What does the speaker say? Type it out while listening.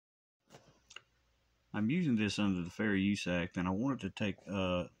I'm using this under the Fair Use Act, and I wanted to take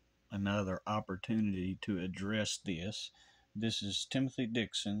another opportunity to address this. This is Timothy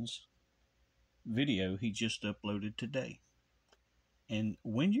Dixon's video he just uploaded today. And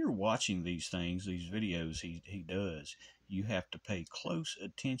when you're watching these things, these videos he does, you have to pay close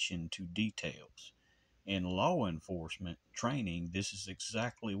attention to details. In law enforcement training, this is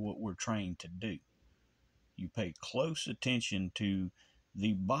exactly what we're trained to do. You pay close attention to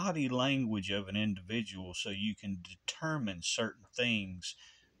the body language of an individual so you can determine certain things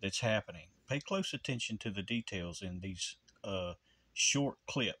that's happening. Pay close attention to the details in these short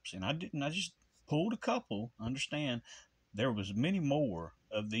clips. And I just pulled a couple. Understand, there was many more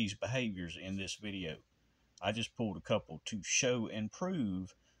of these behaviors in this video. I just pulled a couple to show and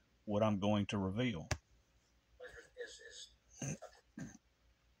prove what I'm going to reveal.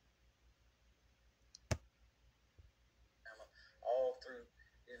 All through,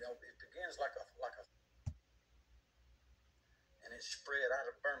 it begins like a, and it spread out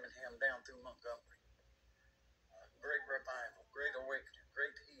of Birmingham down through Montgomery. Great revival, great awakening,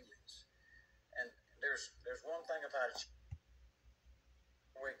 great healings. And there's one thing about it,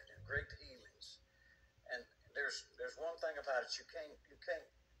 awakening, great healings. And there's one thing about it, you can't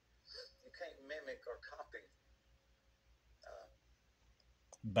mimic or copy.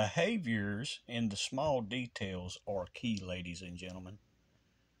 Behaviors in the small details are key, ladies and gentlemen.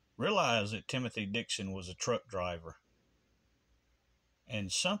 Realize that Timothy Dixon was a truck driver.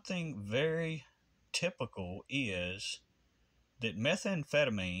 And something very typical is that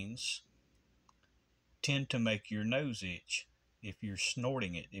methamphetamines tend to make your nose itch if you're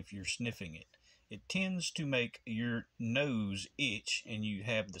snorting it, if you're sniffing it. It tends to make your nose itch and you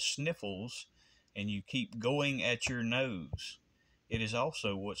have the sniffles and you keep going at your nose. It is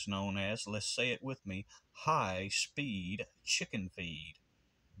also what's known as, let's say it with me, high-speed chicken feed.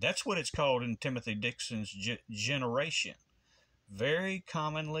 That's what it's called in Timothy Dixon's generation. Very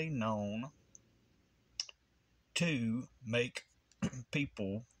commonly known to make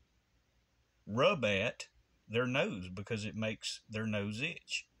people rub at their nose because it makes their nose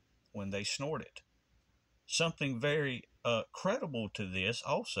itch when they snort it. Something very credible to this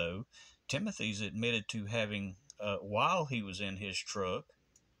also, Timothy's admitted to having, while he was in his truck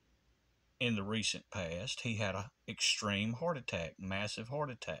in the recent past, he had an extreme heart attack, massive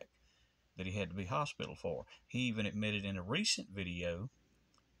heart attack that he had to be hospital for. He even admitted in a recent video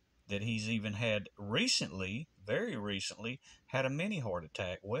that he's even had recently, very recently, had a mini heart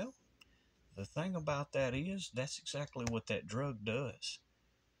attack. Well, the thing about that is that's exactly what that drug does.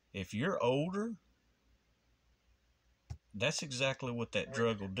 If you're older, that's exactly what that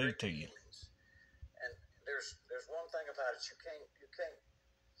drug will do to you. And there's one thing about it, you can't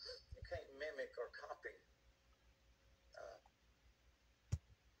mimic or copy.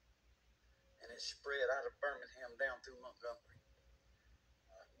 And it spread out of Birmingham down through Montgomery.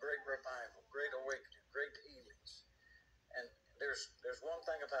 Great revival, great awakening, great healings. And there's one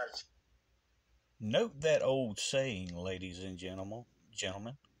thing about it. Note that old saying, ladies and gentlemen,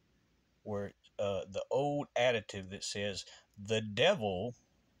 where the old additive that says the devil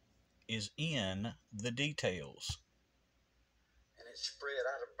is in the details. And it spread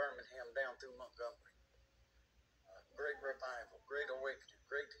out of Birmingham down through Montgomery. Great revival, great awakening,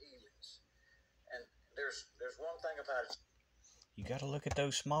 great healings. And there's one thing about it. You got to look at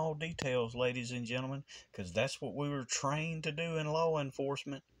those small details, ladies and gentlemen, because that's what we were trained to do in law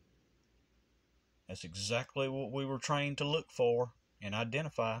enforcement. That's exactly what we were trained to look for and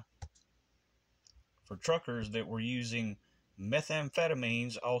identify. For truckers that were using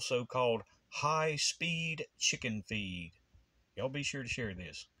methamphetamines, also called high-speed chicken feed. Y'all be sure to share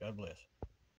this. God bless.